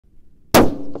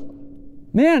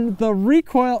Man, the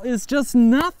recoil is just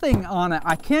nothing on it.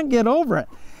 I can't get over it.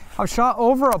 I've shot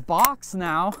over a box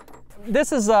now.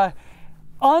 This is a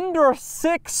under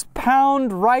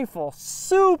 6-pound rifle,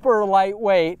 super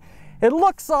lightweight. It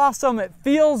looks awesome, it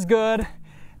feels good.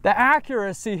 The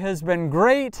accuracy has been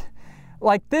great.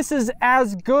 Like, this is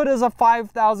as good as a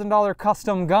 $5,000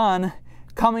 custom gun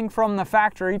coming from the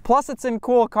factory. Plus it's in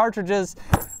cool cartridges.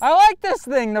 I like this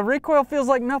thing. The recoil feels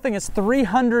like nothing. It's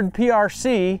 300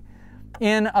 PRC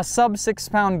in a sub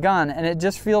 6-pound gun, and it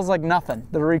just feels like nothing,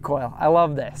 the recoil. I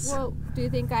love this. Well, do you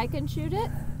think I can shoot it?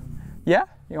 Yeah,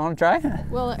 you want to try?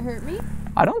 Will it hurt me?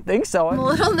 I don't think so. I'm a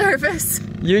little nervous.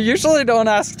 You usually don't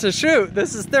ask to shoot.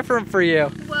 This is different for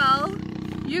you. Well,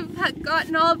 you've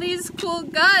gotten all these cool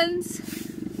guns.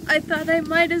 I thought I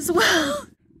might as well.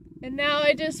 And now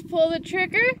I just pull the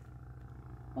trigger.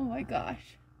 Oh my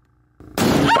gosh.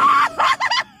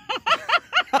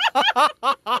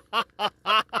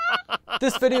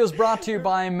 This video is brought to you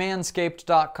by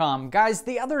manscaped.com. Guys,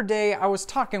 the other day I was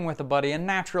talking with a buddy, and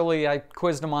naturally I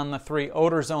quizzed him on the 3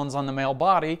 odor zones on the male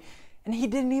body, and he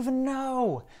didn't even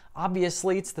know.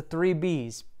 Obviously, it's the 3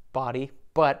 B's: body,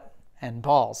 butt, and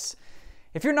balls.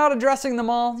 If you're not addressing them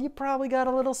all, you probably got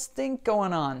a little stink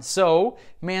going on. So,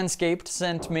 Manscaped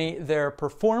sent me their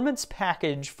Performance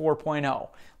Package 4.0.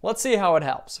 Let's see how it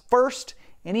helps. First,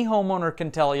 any homeowner can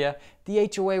tell you the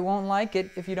HOA won't like it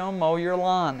if you don't mow your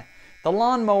lawn. The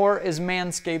lawnmower is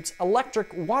Manscaped's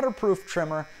electric waterproof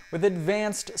trimmer with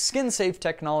advanced skin-safe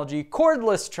technology,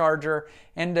 cordless charger,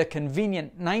 and a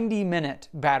convenient 90-minute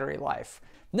battery life.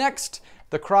 Next,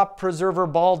 the Crop Preserver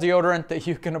Ball Deodorant that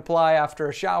you can apply after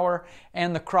a shower,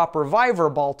 and the Crop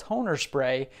Reviver Ball Toner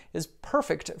Spray is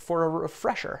perfect for a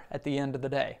refresher at the end of the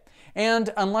day.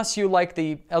 And unless you like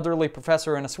the elderly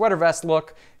professor in a sweater vest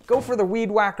look, go for the Weed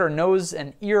Whacker Nose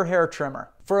and Ear Hair Trimmer.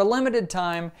 For a limited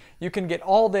time, you can get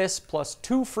all this plus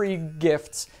 2 free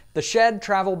gifts: the Shed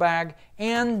Travel Bag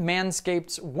and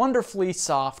Manscaped's wonderfully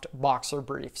soft boxer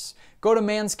briefs. Go to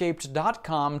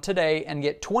manscaped.com today and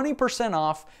get 20%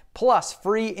 off plus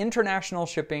free international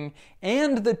shipping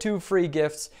and the 2 free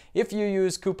gifts if you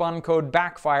use coupon code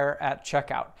BACKFIRE at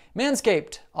checkout.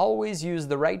 Manscaped, always use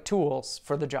the right tools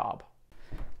for the job.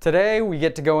 Today we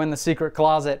get to go in the secret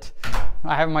closet.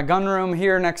 I have my gun room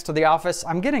here next to the office.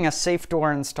 I'm getting a safe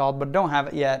door installed, but don't have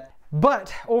it yet.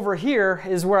 But over here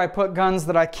is where I put guns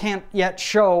that I can't yet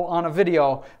show on a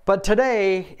video. But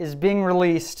today is being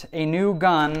released a new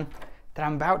gun that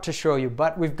I'm about to show you,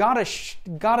 but we've got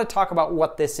to talk about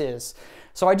what this is.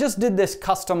 So I just did this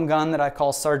custom gun that I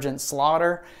call Sergeant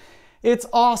Slaughter. It's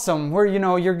awesome, where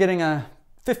you're getting a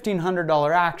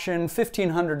 $1,500 action,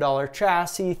 $1,500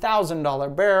 chassis,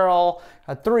 $1,000 barrel,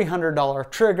 a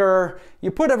 $300 trigger.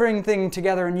 You put everything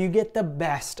together and you get the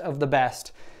best of the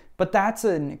best. But that's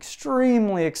an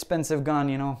extremely expensive gun,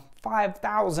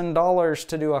 $5,000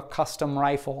 to do a custom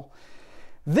rifle.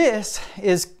 This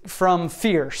is from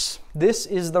Fierce. This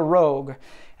is the Rogue.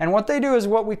 And what they do is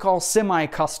what we call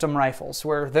semi-custom rifles,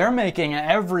 where they're making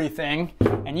everything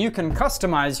and you can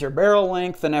customize your barrel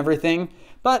length and everything.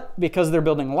 But because they're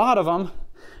building a lot of them,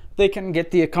 they can get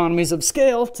the economies of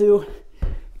scale to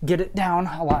get it down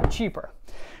a lot cheaper.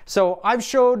 So I've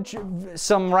showed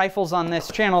some rifles on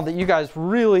this channel that you guys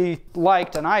really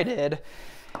liked, and I did,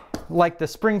 like the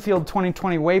Springfield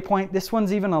 2020 Waypoint. This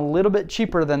one's even a little bit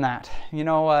cheaper than that.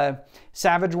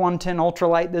 Savage 110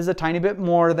 Ultralight, this is a tiny bit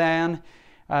more than.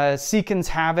 Seekins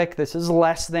Havoc, this is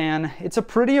less than. It's a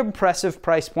pretty impressive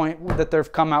price point that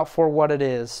they've come out for what it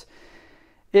is.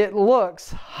 It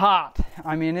looks hot.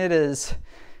 I mean, it is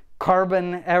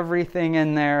carbon everything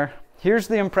in there. Here's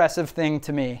the impressive thing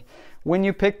to me. When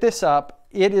you pick this up,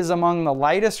 it is among the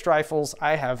lightest rifles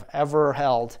I have ever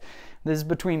held. This is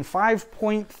between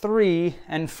 5.3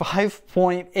 and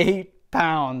 5.8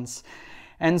 pounds.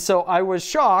 And so I was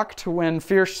shocked when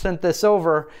Fierce sent this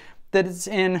over that it's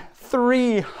in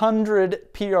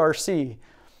 300 PRC.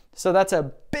 So that's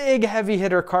a big heavy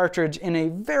hitter cartridge in a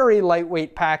very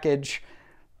lightweight package.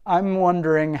 I'm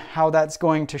wondering how that's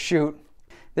going to shoot.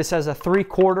 This has a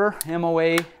 3/4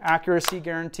 MOA accuracy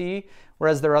guarantee,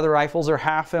 whereas their other rifles are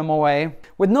half MOA.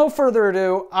 With no further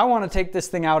ado, I want to take this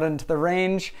thing out into the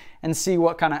range and see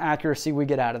what kind of accuracy we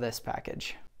get out of this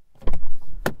package.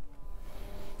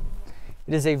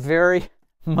 It is a very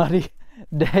muddy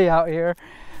day out here.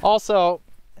 Also,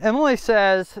 Emily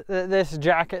says that this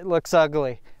jacket looks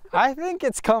ugly. I think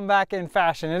it's come back in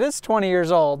fashion. It is 20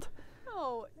 years old.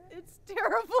 Oh, it's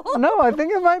terrible. No, I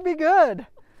think it might be good.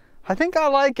 I think I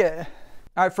like it.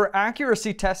 All right, for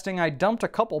accuracy testing, I dumped a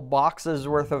couple boxes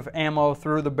worth of ammo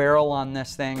through the barrel on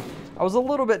this thing. I was a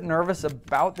little bit nervous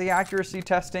about the accuracy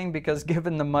testing because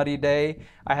given the muddy day,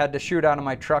 I had to shoot out of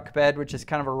my truck bed, which is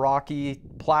kind of a rocky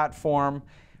platform.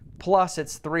 Plus,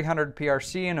 it's 300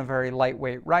 PRC and a very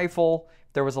lightweight rifle.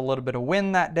 There was a little bit of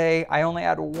wind that day. I only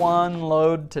had one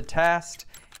load to test,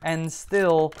 and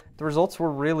still, the results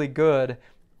were really good.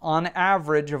 On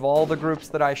average, of all the groups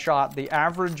that I shot, the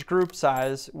average group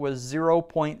size was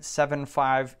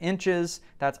 0.75 inches.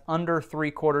 That's under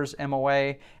 3/4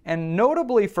 MOA. And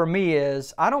notably for me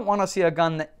is, I don't want to see a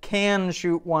gun that can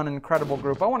shoot one incredible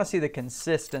group. I want to see the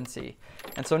consistency.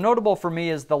 And so notable for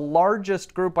me is the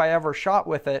largest group I ever shot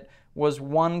with it was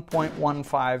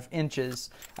 1.15 inches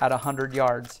at 100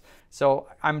 yards. So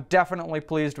I'm definitely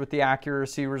pleased with the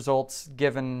accuracy results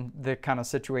given the kind of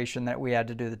situation that we had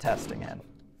to do the testing in.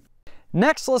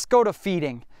 Next, let's go to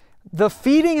feeding. The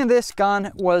feeding of this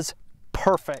gun was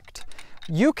perfect.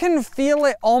 You can feel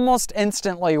it almost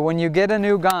instantly when you get a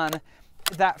new gun.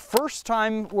 That first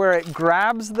time where it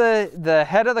grabs the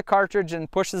head of the cartridge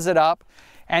and pushes it up,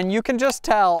 and you can just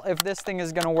tell if this thing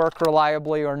is going to work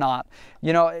reliably or not.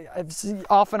 You know,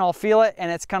 often I'll feel it and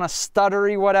it's kind of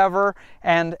stuttery, whatever,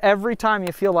 and every time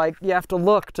you feel like you have to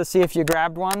look to see if you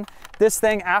grabbed one. This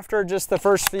thing, after just the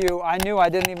first few, I knew I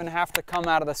didn't even have to come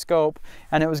out of the scope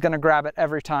and it was going to grab it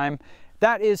every time.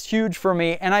 That is huge for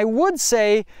me, and I would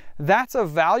say that's a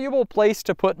valuable place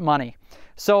to put money.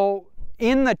 So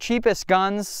in the cheapest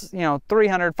guns, you know,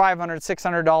 $300, $500,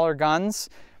 $600 guns,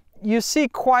 you see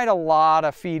quite a lot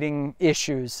of feeding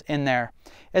issues in there,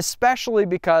 especially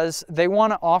because they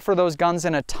want to offer those guns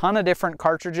in a ton of different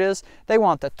cartridges. They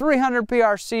want the 300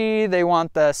 PRC, they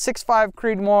want the 6.5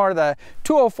 Creedmoor, the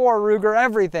 204 Ruger,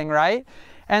 everything, right?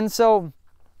 And so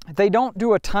they don't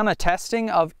do a ton of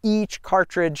testing of each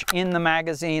cartridge in the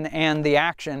magazine and the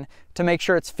action to make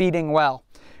sure it's feeding well.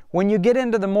 When you get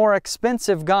into the more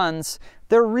expensive guns,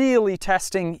 they're really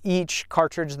testing each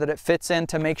cartridge that it fits in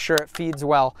to make sure it feeds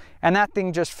well. And that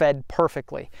thing just fed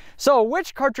perfectly. So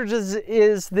which cartridges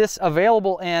is this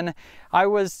available in?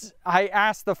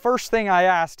 The first thing I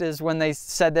asked is when they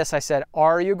said this, I said,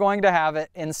 are you going to have it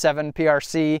in 7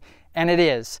 PRC? And it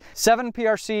is. 7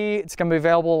 PRC, it's gonna be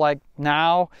available like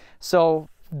now. So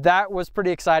that was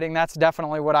pretty exciting. That's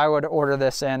definitely what I would order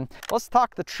this in. Let's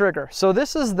talk the trigger. So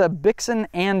this is the Bixen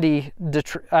Andy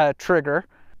trigger,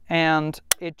 and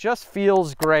it just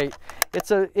feels great.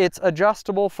 It's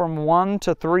adjustable from 1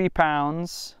 to 3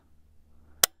 pounds,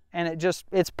 and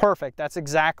it's perfect. That's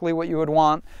exactly what you would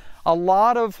want. A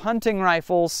lot of hunting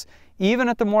rifles, even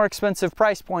at the more expensive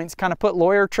price points, kind of put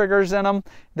lawyer triggers in them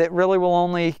that really will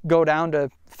only go down to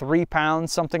 3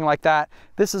 pounds, something like that.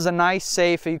 This is a nice,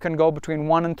 safe, you can go between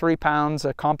 1 and 3 pounds,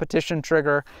 a competition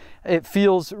trigger. It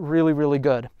feels really, really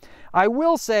good. I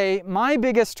will say my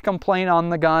biggest complaint on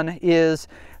the gun is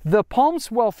the palm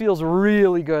swell feels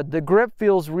really good. The grip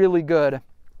feels really good.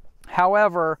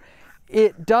 However,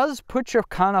 it does put you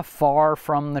kind of far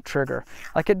from the trigger.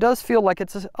 Like, it does feel like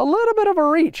it's a little bit of a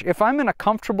reach. If I'm in a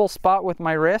comfortable spot with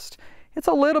my wrist, it's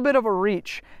a little bit of a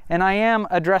reach, and I am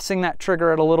addressing that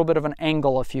trigger at a little bit of an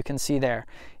angle, if you can see there.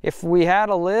 If we had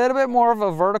a little bit more of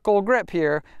a vertical grip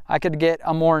here, I could get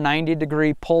a more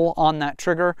 90-degree pull on that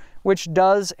trigger, which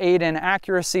does aid in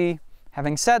accuracy.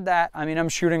 Having said that, I mean, I'm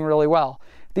shooting really well.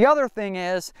 The other thing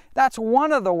is, that's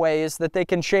one of the ways that they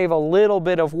can shave a little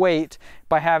bit of weight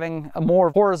by having a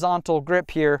more horizontal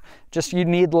grip here. Just you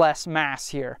need less mass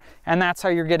here. And that's how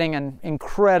you're getting an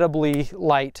incredibly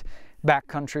light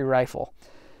backcountry rifle.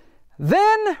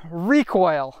 Then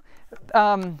recoil.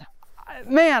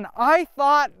 Man, I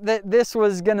thought that this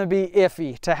was gonna be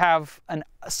iffy to have a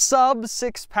sub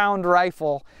 6-pound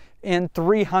rifle in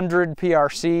 300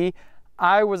 PRC.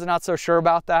 I was not so sure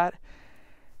about that.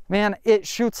 Man, it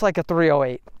shoots like a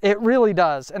 308. It really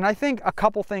does. And I think a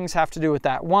couple things have to do with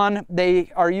that. One,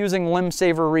 they are using Limb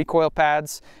Saver recoil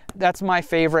pads. That's my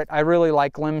favorite. I really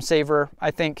like Limb Saver. I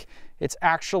think it's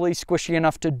actually squishy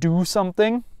enough to do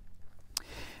something.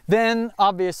 Then,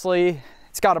 obviously,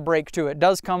 it's got a brake too. It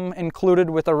does come included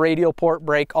with a radial port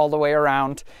brake all the way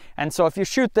around. And so if you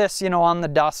shoot this, you know, on the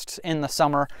dust in the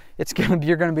summer,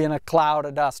 you're gonna be in a cloud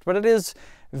of dust. But it is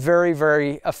very,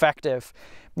 very effective.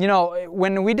 You know,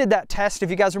 when we did that test, if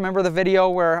you guys remember the video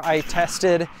where I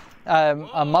tested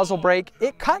a muzzle brake,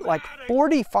 it cut like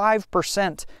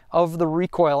 45% of the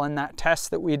recoil in that test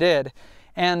that we did.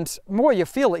 And boy, you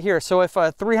feel it here. So if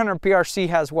a 300 PRC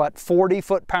has what, 40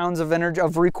 foot-pounds of energy,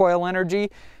 of recoil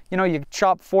energy, you know, you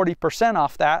chop 40%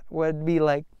 off that, would be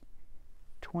like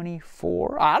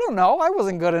 24. I don't know, I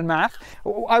wasn't good in math.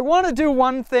 I want to do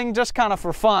one thing just kind of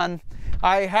for fun.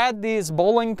 I had these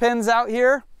bowling pins out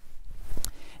here,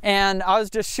 and I was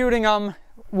just shooting them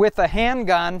with a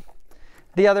handgun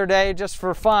the other day just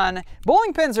for fun.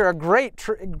 Bowling pins are a great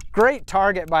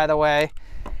target, by the way.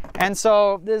 And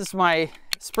so this is my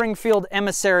Springfield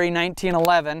Emissary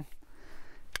 1911.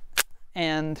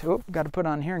 And, oh, got to put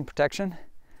on hearing protection.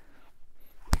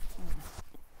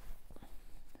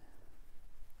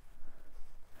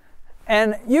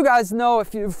 And you guys know,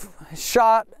 if you've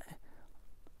shot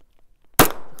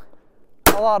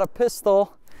a lot of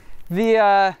pistol,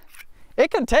 it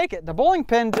can take it. The bowling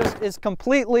pin just is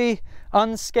completely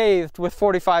unscathed with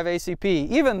 45 ACP,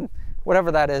 even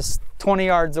whatever that is, 20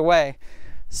 yards away.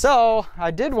 So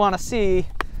I did want to see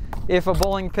if a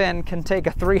bowling pin can take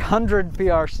a 300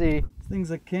 PRC. This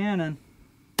thing's a cannon.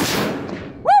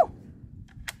 Woo!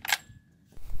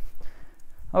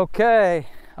 Okay.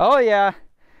 Oh yeah.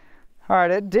 All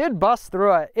right, it did bust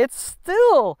through it. It's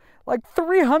still like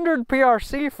 300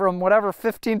 PRC from whatever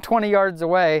 15, 20 yards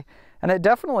away. And it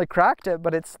definitely cracked it,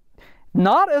 but it's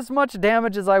not as much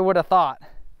damage as I would have thought.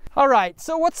 All right,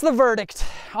 so what's the verdict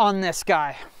on this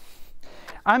guy?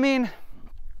 I mean,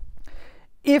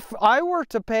 if I were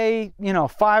to pay, you know,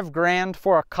 $5 grand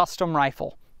for a custom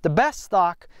rifle, the best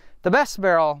stock, the best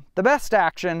barrel, the best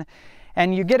action,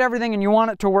 and you get everything and you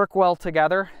want it to work well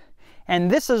together, and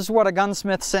this is what a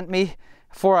gunsmith sent me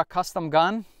for a custom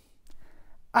gun,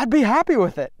 I'd be happy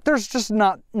with it. There's just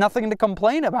nothing to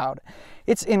complain about.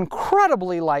 It's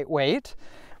incredibly lightweight.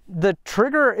 The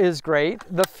trigger is great.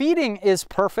 The feeding is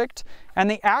perfect. And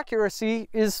the accuracy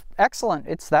is excellent.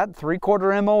 It's that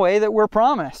 3/4 MOA that we're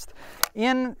promised.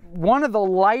 In one of the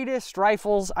lightest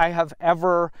rifles I have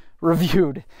ever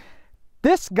reviewed.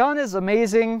 This gun is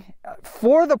amazing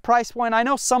for the price point. I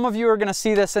know some of you are going to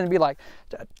see this and be like,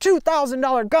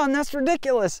 $2,000 gun, that's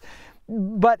ridiculous.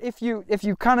 But if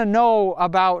you kind of know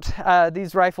about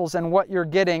these rifles and what you're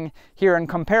getting here and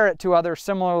compare it to other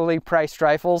similarly priced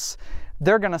rifles,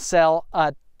 they're going to sell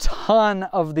a ton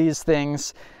of these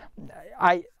things.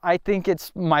 I think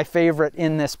it's my favorite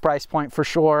in this price point for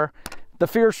sure. The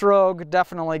Fierce Rogue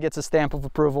definitely gets a stamp of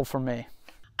approval from me.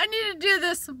 I need to do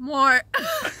this more.